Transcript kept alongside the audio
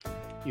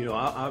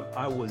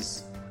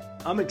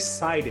I'm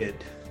excited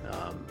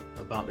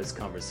about this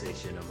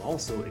conversation. I'm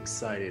also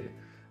excited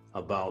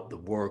about the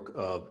work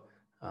of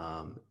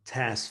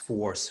Task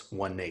Force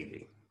One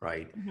Navy,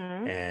 right?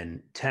 Hmm.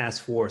 And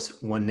Task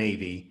Force One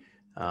Navy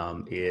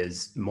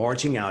is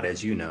marching out,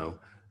 as you know,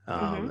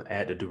 Hmm.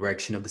 at the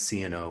direction of the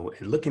CNO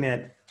and looking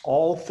at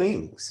all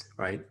things,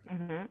 right?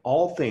 Hmm.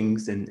 All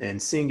things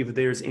and seeing if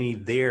there's any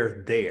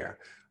there,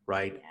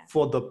 right? Yeah.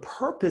 For the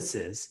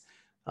purposes,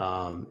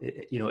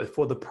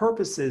 for the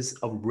purposes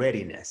of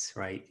readiness,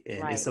 right?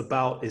 And Right.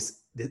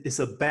 it's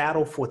a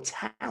battle for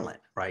talent,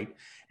 right?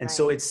 And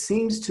so Right. it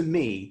seems to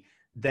me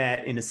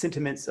that in the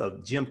sentiments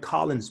of Jim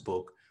Collins'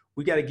 book,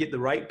 we got to get the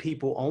right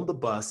people on the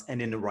bus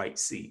and in the right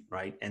seat,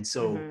 right? And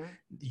so Hmm.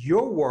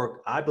 your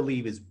work, I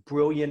believe, is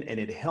brilliant, and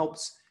it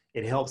helps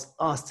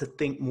us to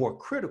think more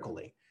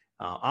critically.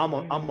 I'm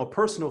Hmm. a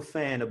personal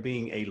fan of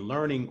being a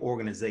learning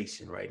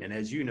organization, right? And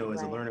as you know,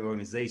 as a Right. learning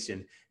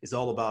organization, it's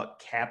all about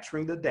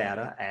capturing the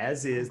data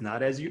as is,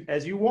 not as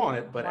you want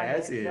it, but Want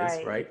as it. is,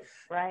 Right. right?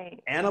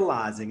 Right.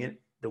 Analyzing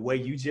it the way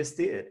you just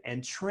did, and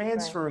Right.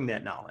 transferring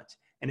that knowledge.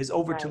 And it's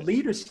over to Right.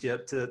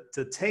 leadership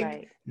to take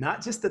Right.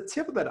 not just the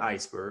tip of that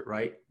iceberg,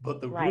 right, but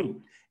the Right.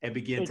 root and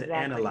begin to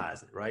Exactly.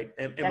 analyze it, right?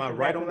 Am That's I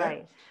right exactly on that?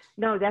 right.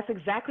 No, that's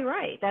exactly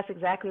right. That's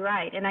exactly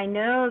right. And I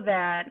know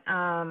that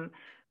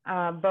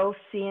both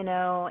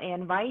CNO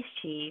and Vice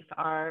Chief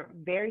are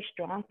very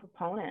strong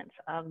proponents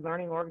of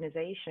learning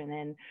organization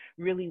and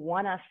really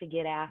want us to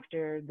get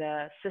after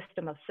the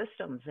system of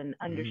systems and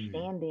Mm,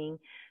 understanding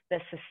the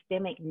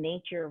systemic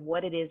nature of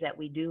what it is that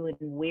we do and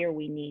where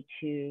we need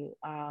to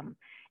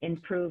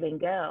improve and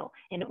go.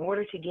 In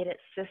order to get at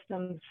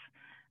systems,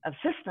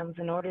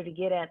 in order to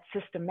get at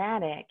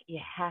systematic, you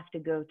have to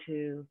go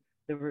to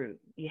the root.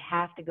 You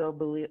have to go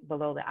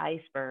below the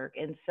iceberg.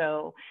 And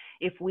so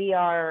if we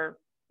are,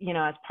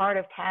 as part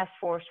of Task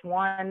Force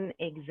One,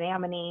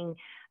 examining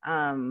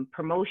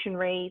promotion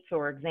rates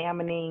or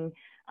examining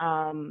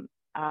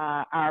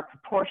our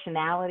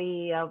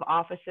proportionality of right.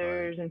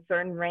 officers in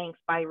certain ranks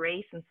by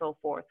race and so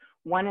forth,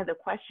 one of the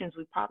questions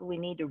we probably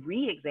need to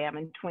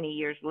re-examine 20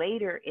 years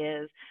later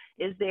is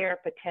there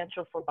a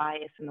potential for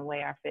bias in the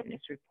way our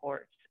fitness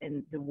reports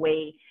and the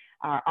way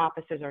our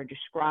officers are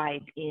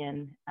described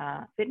in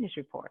fitness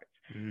reports?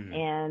 Mm,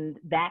 And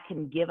that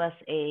can give us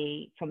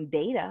some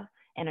data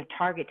and a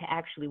target to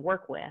actually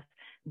work with.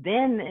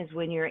 Then is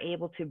when you're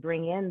able to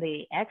bring in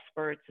the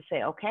experts to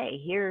say, okay,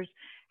 here's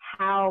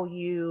how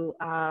you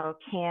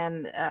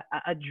can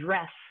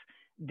address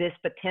this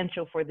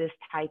potential for this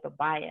type of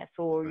bias,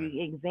 or right.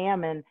 you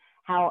examine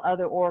how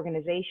other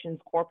organizations,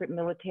 corporate,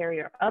 military,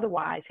 or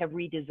otherwise, have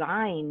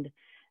redesigned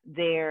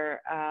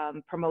their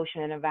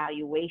promotion and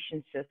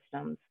evaluation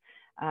systems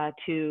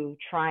to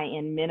try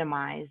and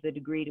minimize the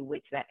degree to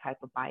which that type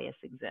of bias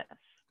exists.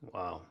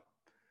 Wow.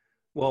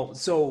 Well,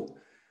 so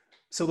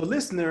the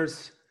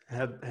listeners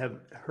have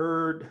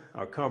heard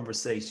our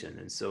conversation,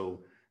 and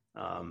so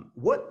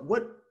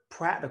what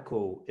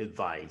practical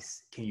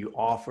advice can you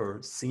offer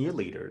senior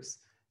leaders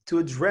to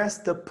address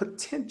the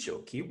potential,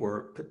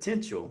 keyword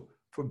potential,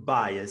 for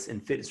bias in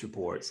fitness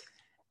reports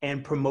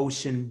and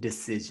promotion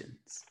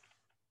decisions?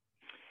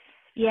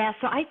 Yeah,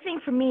 so I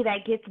think for me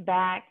that gets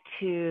back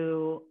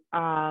to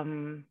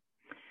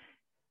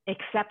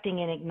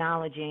accepting and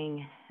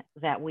acknowledging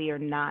that we are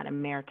not a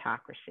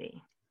meritocracy.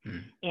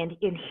 Mm, And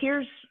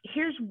here's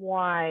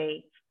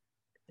why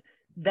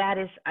that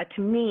is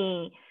to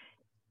me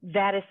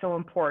that is so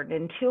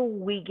important. Until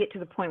we get to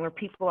the point where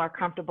people are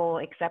comfortable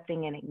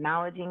accepting and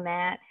acknowledging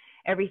that,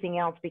 everything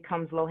else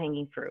becomes low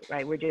hanging fruit,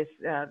 right? We're just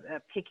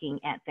picking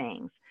at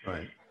things.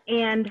 right.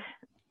 And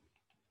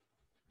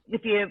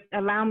if you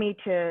allow me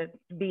to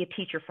be a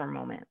teacher for a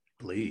moment,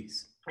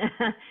 Please.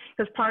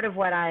 because part of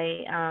what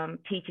I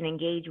teach and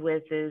engage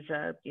with is,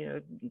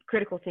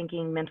 critical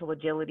thinking, mental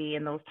agility,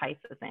 and those types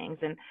of things,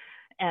 and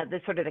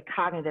the sort of the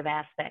cognitive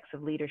aspects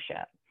of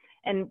leadership.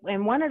 And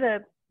one of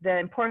the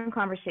important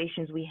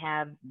conversations we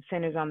have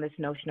centers on this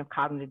notion of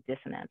cognitive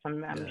dissonance.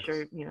 I'm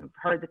sure Yes.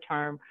 heard the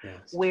term,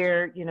 Yes.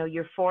 where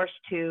you're forced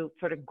to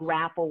sort of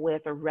grapple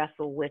with or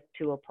wrestle with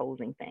two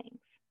opposing things,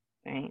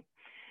 right?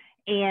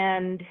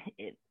 And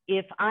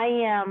if I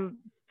am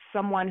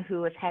someone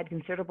who has had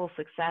considerable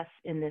success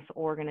in this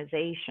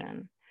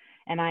organization,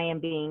 and I am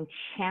being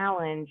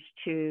challenged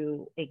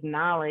to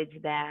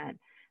acknowledge that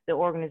the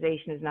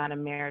organization is not a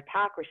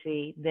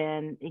meritocracy,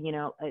 then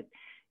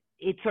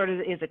it sort of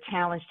is a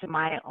challenge to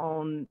my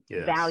own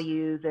Yes.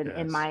 values and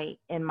Yes.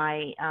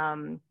 my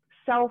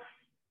self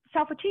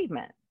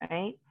achievement,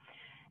 right?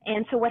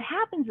 And so what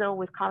happens though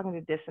with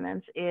cognitive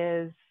dissonance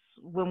is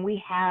when we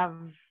have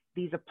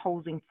these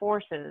opposing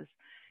forces,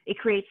 it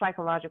creates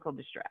psychological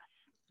distress.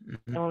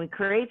 And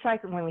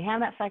Mhm. when we have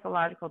that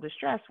psychological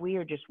distress, we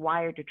are just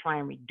wired to try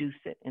and reduce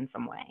it in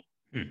some way.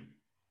 Mm,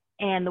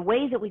 And the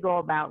way that we go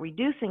about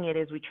reducing it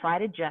is we try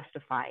to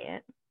justify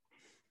it,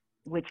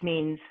 which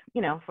means,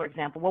 for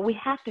example, well, we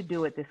have to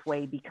do it this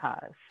way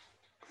because,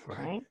 right.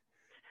 right?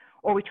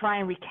 Or we try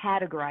and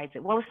recategorize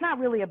it. Well, it's not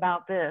really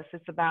about this,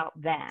 it's about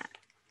that,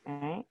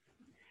 right?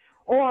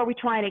 or we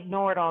try and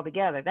ignore it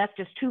altogether. That's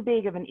just too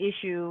big of an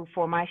issue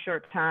for my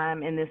short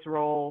time in this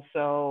role.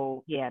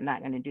 So yeah, I'm not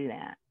going to do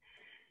that.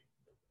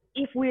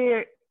 If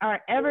we are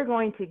ever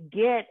going to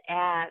get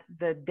at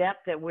the depth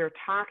that we're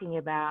talking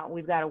about,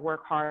 we've got to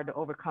work hard to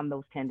overcome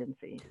those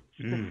tendencies,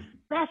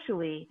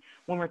 especially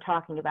when we're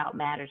talking about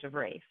matters of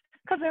race,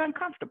 because they're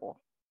uncomfortable,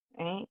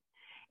 right?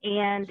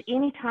 And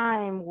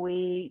anytime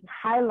we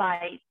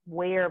highlight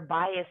where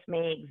bias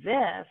may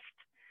exist,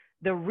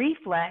 the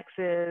reflex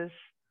is,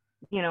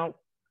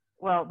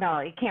 well, no,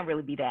 it can't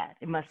really be that.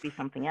 It must be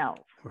something else,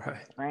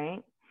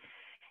 right?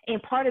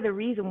 And part of the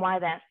reason why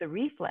that's the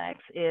reflex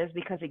is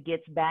because it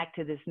gets back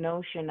to this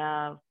notion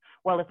of,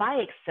 well, if I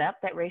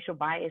accept that racial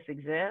bias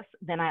exists,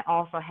 then I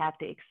also have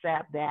to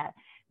accept that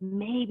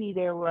maybe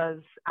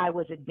I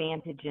was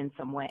advantaged in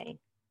some way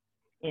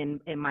in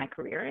my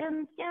career.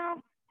 And,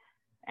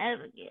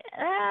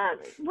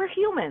 we're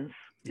humans.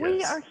 Yes.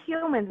 We are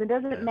humans. It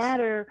doesn't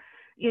matter,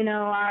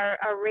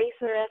 our race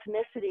or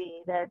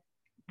ethnicity,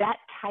 that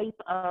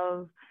type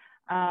of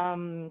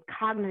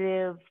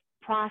cognitive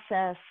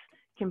process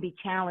can be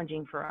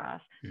challenging for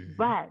us.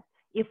 But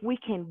if we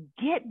can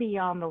get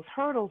beyond those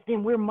hurdles,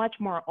 then we're much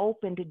more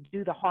open to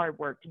do the hard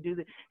work,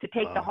 to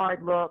take the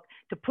hard look,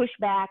 to push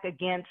back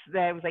against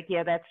that. It was like,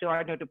 yeah, that's too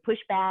hard. No, to push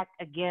back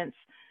against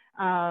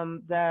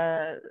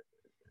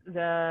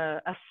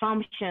the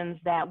assumptions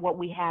that what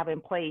we have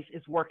in place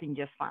is working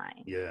just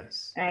fine.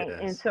 Yes. Right? Yes.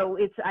 And so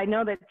I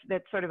know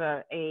that's sort of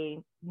a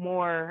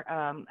more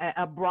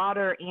a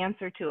broader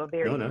answer to a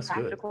very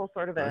practical good.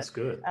 sort of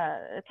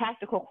a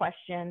tactical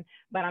question,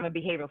 but I'm a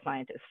behavioral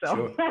scientist.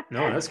 So sure.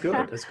 No, that's good.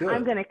 That's good.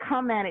 I'm going to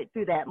come at it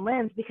through that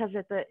lens, because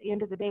at the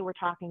end of the day, we're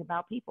talking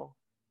about people.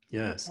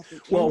 Yes. At the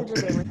end of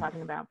the day, we're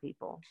talking about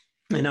people.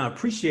 And I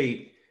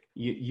appreciate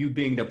you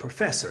being the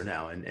professor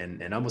now,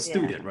 and I'm a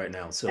student right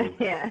now. So,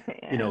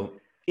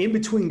 in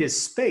between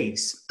this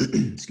space,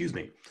 excuse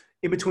me,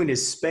 in between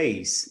this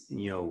space,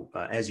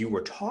 as you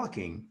were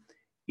talking,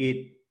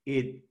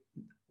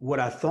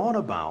 what I thought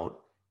about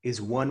is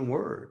one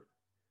word: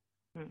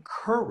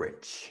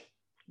 courage.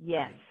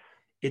 Yes.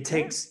 It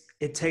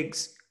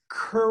takes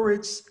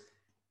courage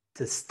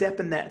to step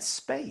in that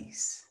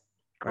space.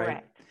 Correct.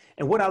 Right?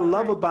 And what I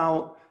love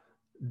about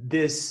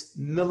this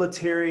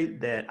military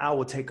that I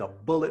will take a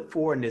bullet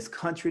for, in this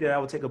country that I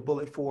will take a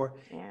bullet for,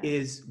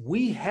 is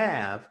we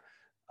have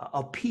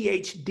a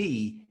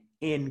PhD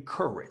in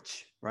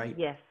courage, right?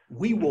 Yes.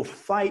 We will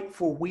fight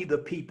for we the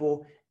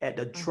people at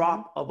the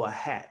drop of a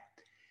hat.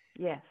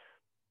 Yes.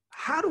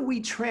 How do we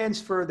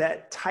transfer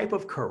that type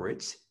of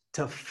courage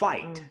to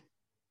fight,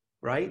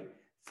 right?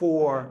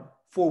 For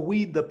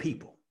we the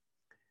people?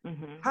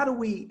 How do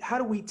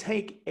we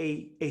take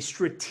a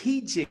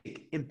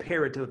strategic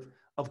imperative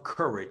of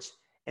courage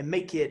and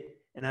make it?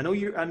 And I know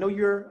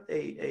you're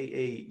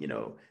a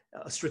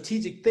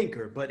strategic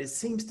thinker, but it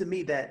seems to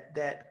me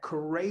that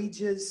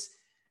courageous,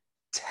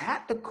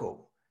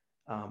 tactical,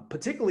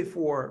 particularly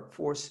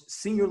for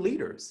senior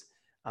leaders,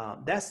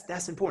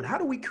 that's important. How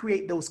do we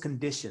create those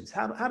conditions?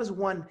 How does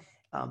one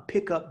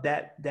pick up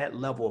that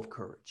level of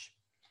courage?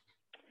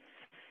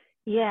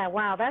 Yeah,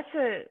 wow,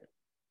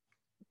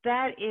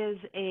 that is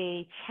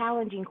a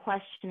challenging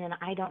question, and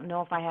I don't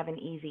know if I have an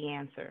easy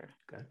answer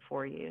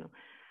for you.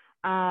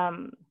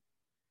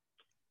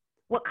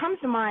 What comes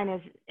to mind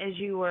as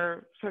you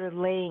were sort of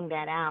laying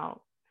that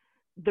out,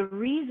 the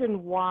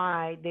reason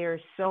why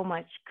there's so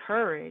much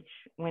courage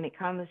when it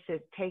comes to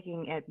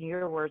taking, at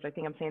your words, I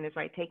think I'm saying this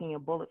right, taking a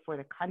bullet for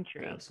the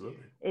country.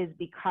 Absolutely. Is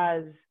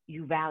because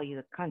you value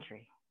the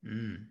country,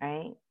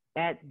 right?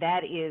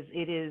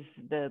 It is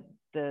the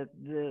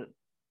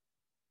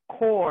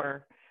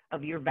core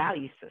of your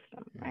value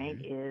system, right?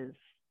 Is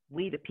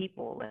we the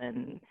people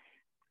and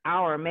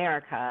our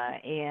America,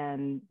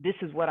 and this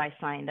is what I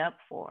signed up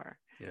for.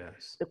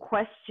 Yes. The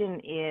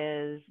question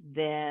is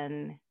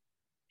then,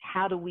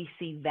 how do we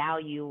see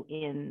value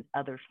in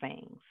other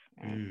things?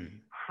 Right?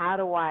 How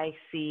do I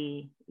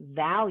see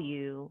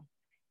value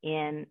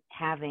in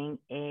having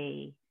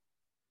a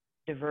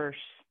diverse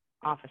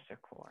officer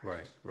corps?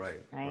 Right.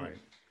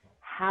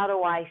 How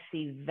do I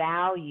see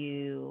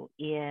value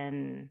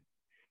in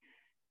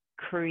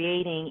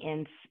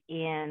creating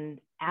and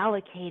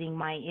allocating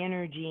my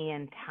energy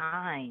and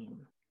time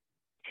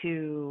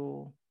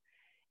to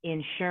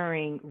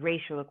ensuring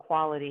racial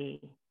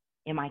equality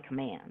in my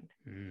command?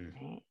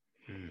 Right?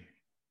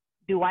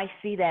 Do I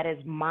see that as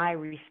my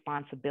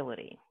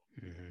responsibility?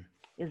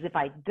 Is if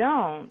I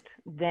don't,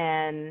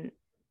 then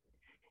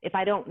if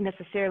I don't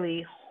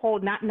necessarily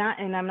hold,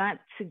 and I'm not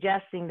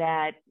suggesting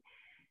that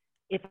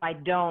if I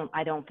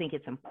don't think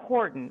it's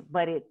important,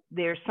 but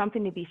there's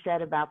something to be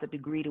said about the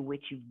degree to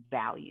which you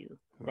value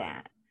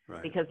that.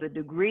 Right. Because the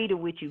degree to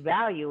which you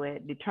value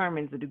it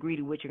determines the degree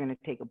to which you're going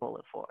to take a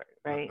bullet for it,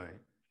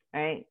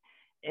 right?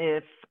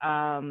 If,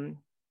 and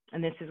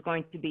this is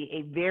going to be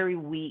a very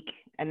weak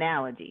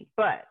analogy,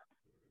 but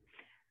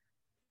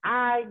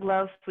I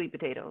love sweet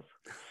potatoes.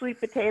 Sweet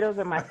potatoes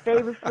are my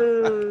favorite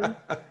food.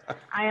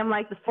 I am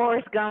like the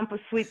Forrest Gump of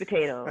sweet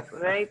potatoes,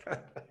 right?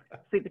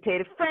 Sweet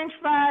potato French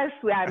fries.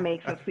 I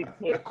make some sweet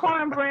potato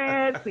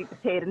cornbread, sweet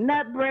potato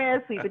nut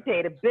bread, sweet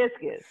potato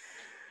biscuits.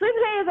 Sweet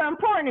potatoes are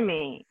important to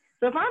me.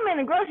 So if I'm in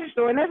a grocery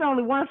store and there's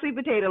only one sweet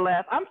potato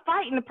left, I'm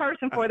fighting the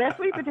person for that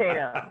sweet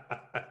potato.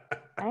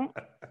 Right?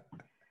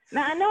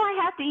 Now I know I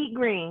have to eat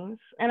greens,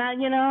 and I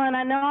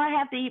know I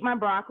have to eat my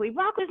broccoli.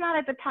 Broccoli's not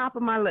at the top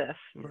of my list,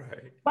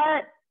 Right.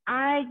 but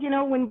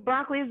when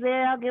broccoli is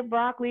there, I'll get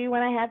broccoli.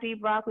 When I have to eat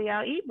broccoli,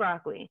 I'll eat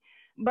broccoli.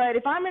 But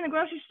if I'm in the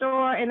grocery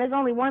store and there's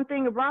only one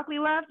thing of broccoli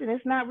left and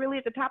it's not really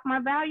at the top of my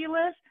value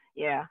list,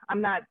 yeah,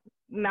 I'm not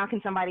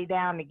knocking somebody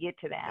down to get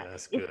to that. Yeah,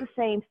 that's It's good. the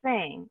same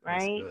thing,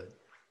 That's right? good.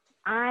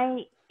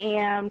 I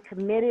am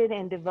committed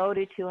and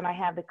devoted to, and I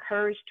have the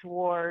courage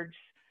towards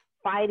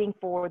fighting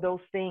for those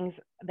things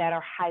that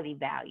are highly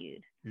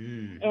valued.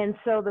 And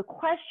so the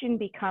question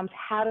becomes,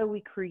 how do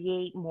we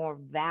create more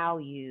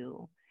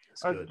value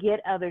That's or good. get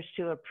others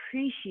to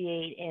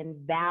appreciate and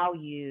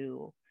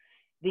value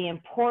the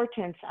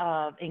importance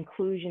of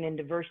inclusion and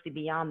diversity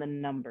beyond the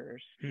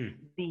numbers,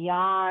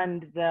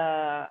 beyond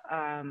the,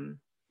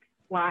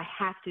 well, I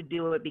have to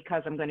do it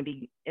because I'm going to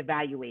be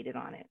evaluated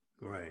on it.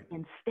 Right.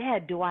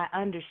 Instead, do I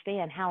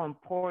understand how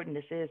important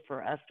this is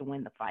for us to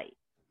win the fight?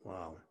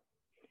 Wow.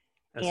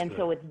 That's And good.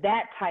 so it's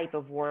that type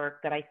of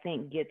work that I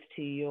think gets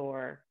to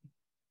your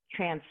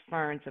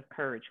transference of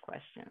courage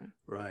question.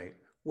 Right.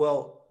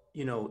 Well,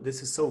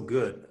 this is so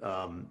good.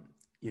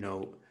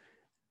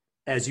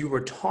 As you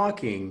were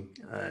talking,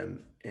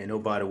 and oh,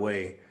 by the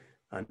way,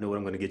 I know what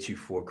I'm going to get you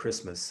for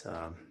Christmas.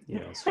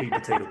 Sweet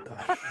potato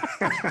pie.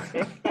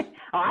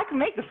 Oh, I can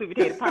make the sweet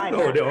potato pie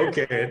now. Oh, no,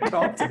 okay.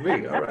 Talk to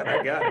me. All right,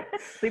 I got it.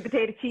 Sweet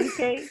potato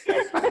cheesecake.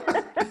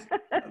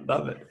 I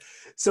love it.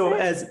 So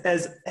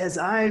as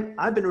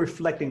I've been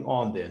reflecting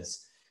on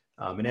this,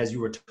 and as you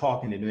were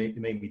talking, it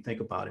made me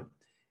think about it.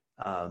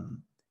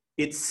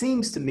 It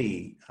seems to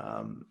me,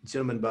 a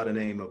gentleman by the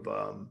name of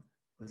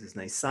what's his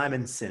name,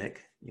 Simon Sinek.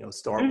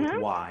 Start with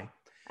Y.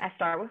 I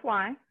start with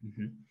Y.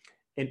 Mm-hmm.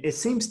 And it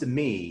seems to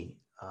me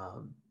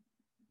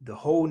the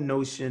whole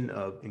notion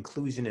of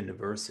inclusion and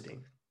diversity.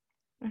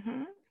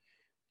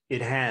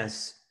 It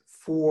has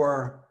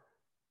four,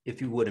 if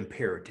you would,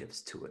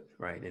 imperatives to it,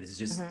 right? And it's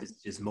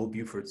just Mo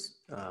Buford's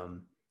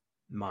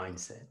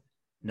mindset.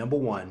 Number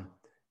one,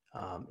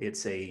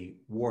 it's a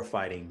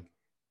warfighting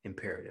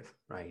imperative,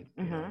 right?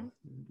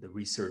 The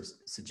research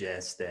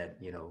suggests that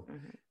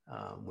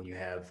when you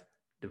have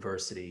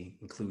diversity,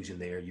 inclusion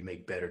there, you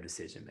make better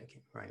decision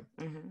making, right?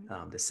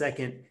 The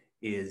second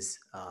is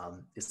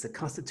it's a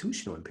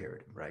constitutional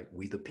imperative, right?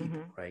 We the people,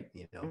 right?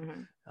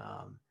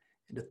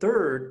 And the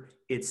third,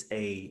 it's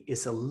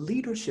a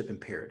leadership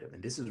imperative,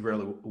 and this is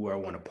really where I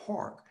want to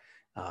park.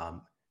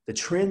 The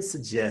trend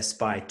suggests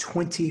by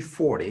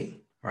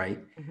 2040, right,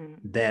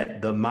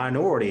 that the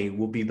minority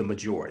will be the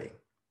majority.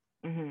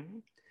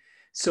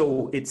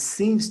 So it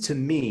seems to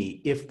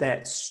me, if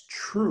that's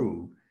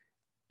true,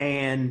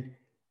 and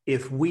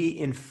if we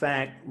in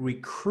fact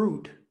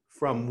recruit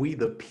from we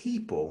the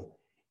people,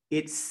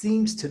 it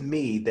seems to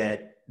me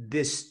that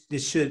this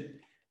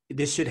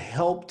should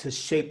help to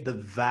shape the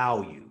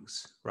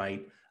values,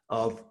 right,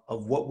 of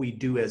what we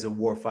do as a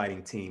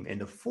warfighting team. And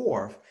the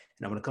fourth,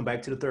 and I'm going to come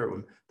back to the third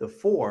one, the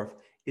fourth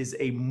is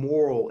a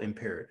moral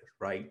imperative,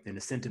 right? In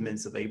the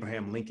sentiments of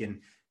Abraham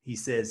Lincoln, he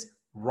says,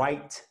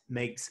 right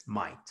makes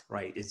might,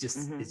 right? It's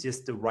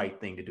just the right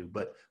thing to do.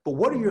 But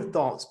what are your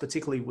thoughts,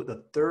 particularly with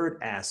the third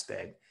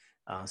aspect,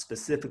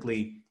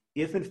 specifically,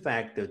 if in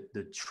fact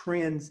the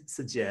trends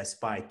suggest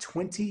by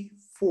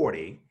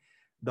 2040,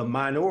 the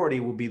minority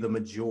will be the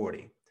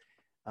majority?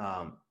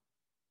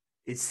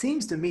 It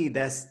seems to me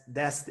that's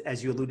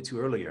as you alluded to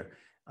earlier,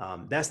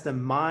 that's the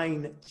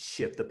mind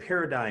shift, the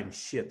paradigm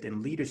shift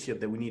in leadership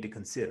that we need to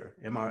consider.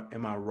 Am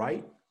I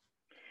right?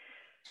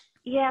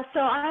 Yeah, so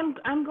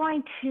I'm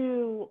going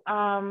to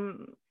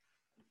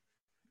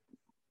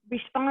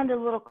respond a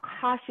little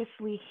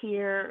cautiously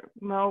here,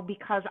 Mo,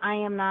 because I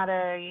am not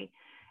a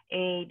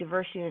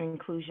diversity and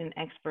inclusion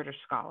expert or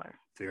scholar.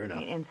 Fair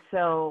enough. And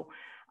so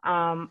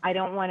I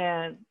don't want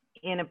to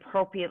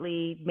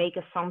inappropriately make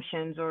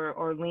assumptions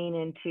or lean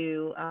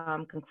into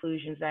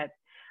conclusions that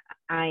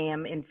I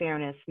am, in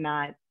fairness,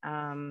 not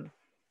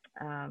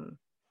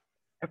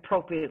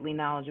appropriately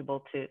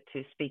knowledgeable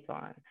to speak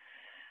on.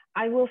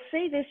 I will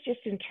say this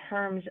just in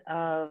terms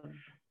of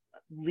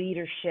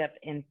leadership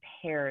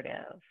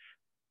imperative.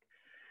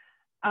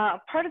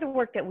 Part of the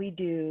work that we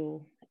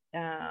do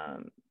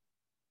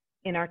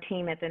in our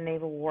team at the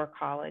Naval War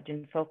College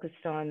and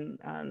focused on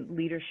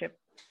leadership,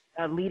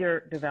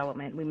 leader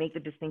development, we make the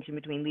distinction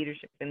between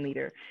leadership and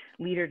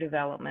leader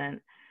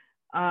development,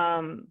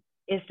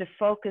 is to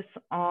focus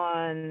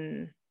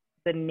on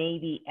the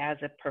Navy as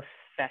a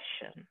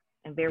profession.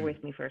 And bear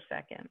with me for a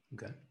second.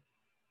 Okay.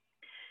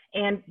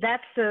 And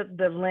that's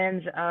the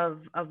lens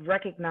of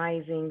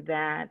recognizing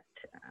that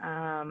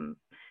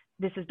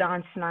this is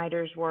Don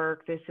Snyder's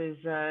work. This is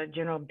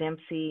General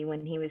Dempsey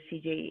when he was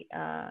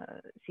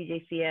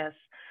CJCS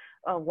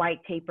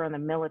white paper on the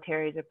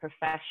military as a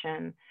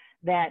profession,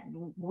 that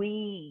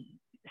we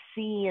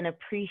see and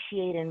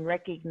appreciate and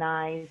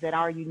recognize that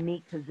our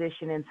unique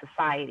position in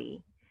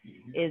society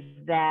is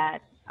that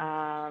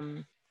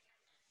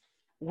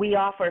we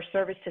offer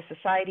service to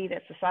society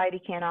that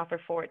society can't offer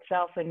for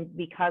itself. And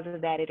because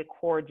of that, it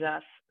accords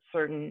us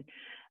certain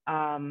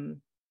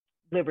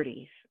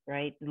liberties,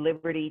 right?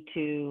 Liberty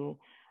to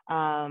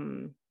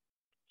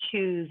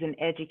choose and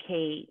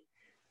educate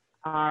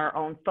our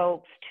own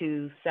folks,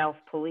 to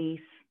self-police,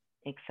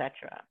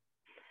 etc.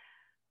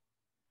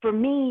 For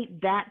me,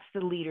 that's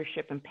the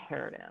leadership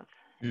imperative.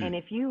 And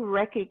if you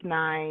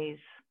recognize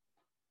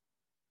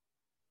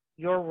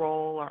your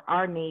role or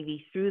our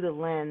Navy through the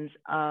lens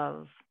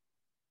of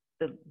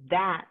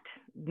that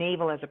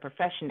naval as a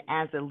profession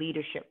as a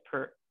leadership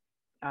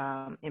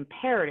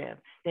imperative,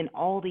 then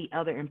all the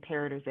other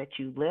imperatives that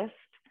you list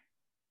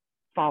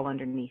fall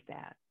underneath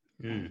that.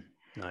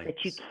 Nice.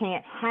 That you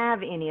can't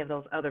have any of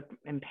those other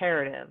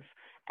imperatives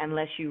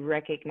unless you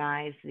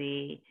recognize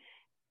the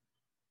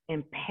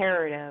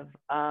imperative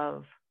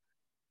of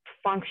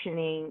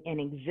functioning and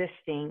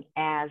existing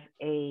as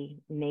a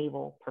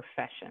naval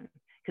profession.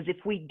 Because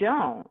if we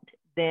don't,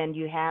 then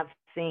you have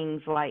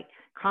things like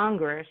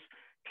Congress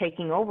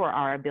taking over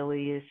our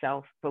ability to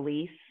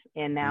self-police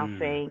and now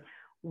saying,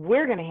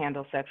 we're going to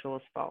handle sexual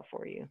assault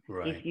for you.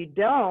 Right. If you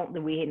don't,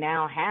 then we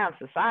now have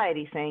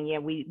society saying, yeah,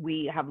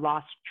 we have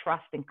lost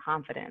trust and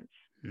confidence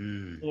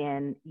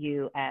in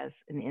you as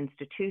an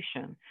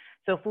institution.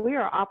 So if we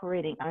are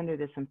operating under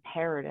this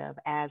imperative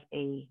as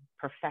a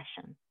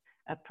profession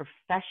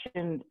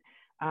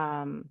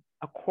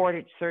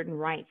accorded certain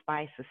rights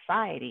by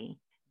society,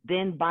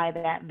 then by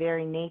that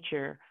very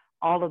nature,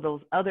 all of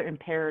those other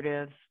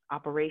imperatives,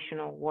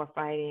 operational,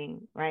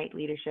 warfighting, right,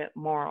 leadership,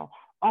 moral,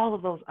 all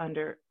of those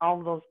under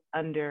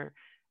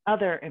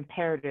other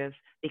imperatives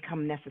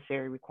become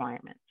necessary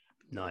requirements.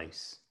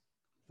 Nice.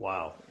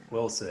 Wow.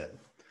 Well said.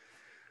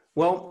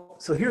 Well,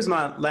 so here's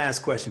my last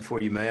question for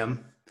you,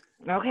 ma'am.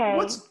 Okay.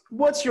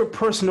 What's your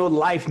personal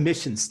life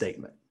mission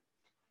statement?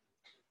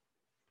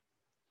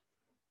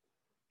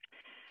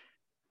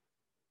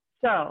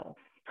 So,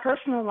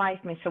 personal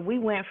life mission. So we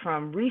went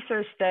from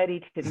research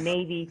study to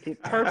Navy to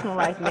personal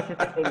life mission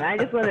statement. I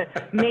just want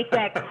to make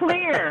that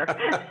clear.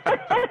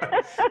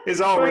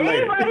 It's all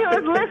related. For anybody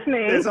who's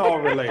listening, it's all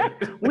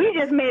related. We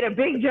just made a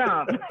big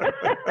jump.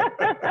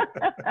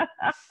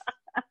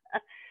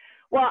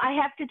 Well, I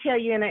have to tell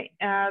you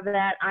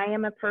that I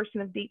am a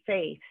person of deep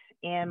faith,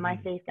 and my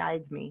faith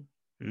guides me.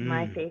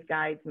 My faith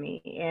guides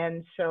me,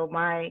 and so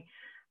my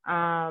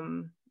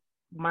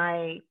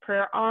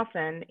prayer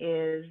often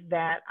is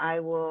that I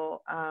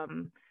will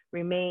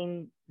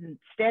remain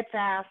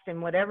steadfast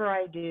in whatever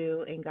I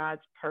do in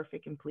God's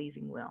perfect and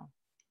pleasing will.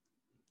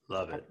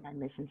 Love it. That's my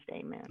mission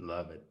statement.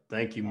 Love it.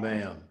 Thank you,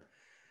 ma'am.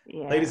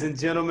 Yeah. Ladies and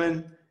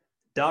gentlemen,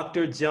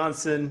 Dr.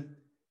 Johnson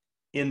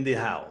in the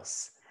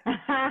house.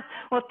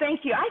 Well,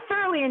 thank you. I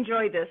thoroughly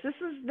enjoyed this.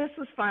 This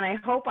was fun. I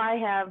hope I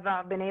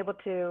have been able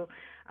to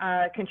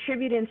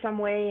contribute in some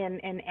way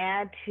and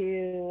add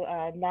to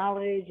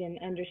knowledge and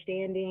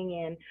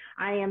understanding. And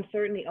I am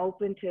certainly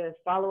open to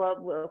follow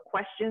up with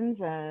questions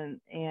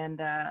and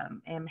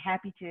am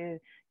happy to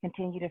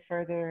continue to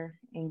further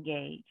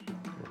engage.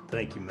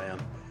 Thank you, ma'am.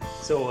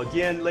 So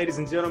again, ladies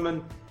and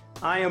gentlemen,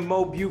 I am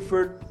Mo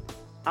Buford.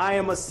 I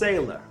am a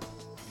sailor.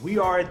 We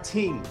are a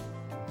team.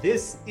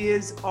 This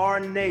is our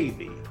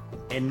Navy.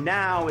 And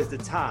now is the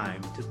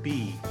time to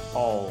be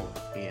all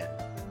in.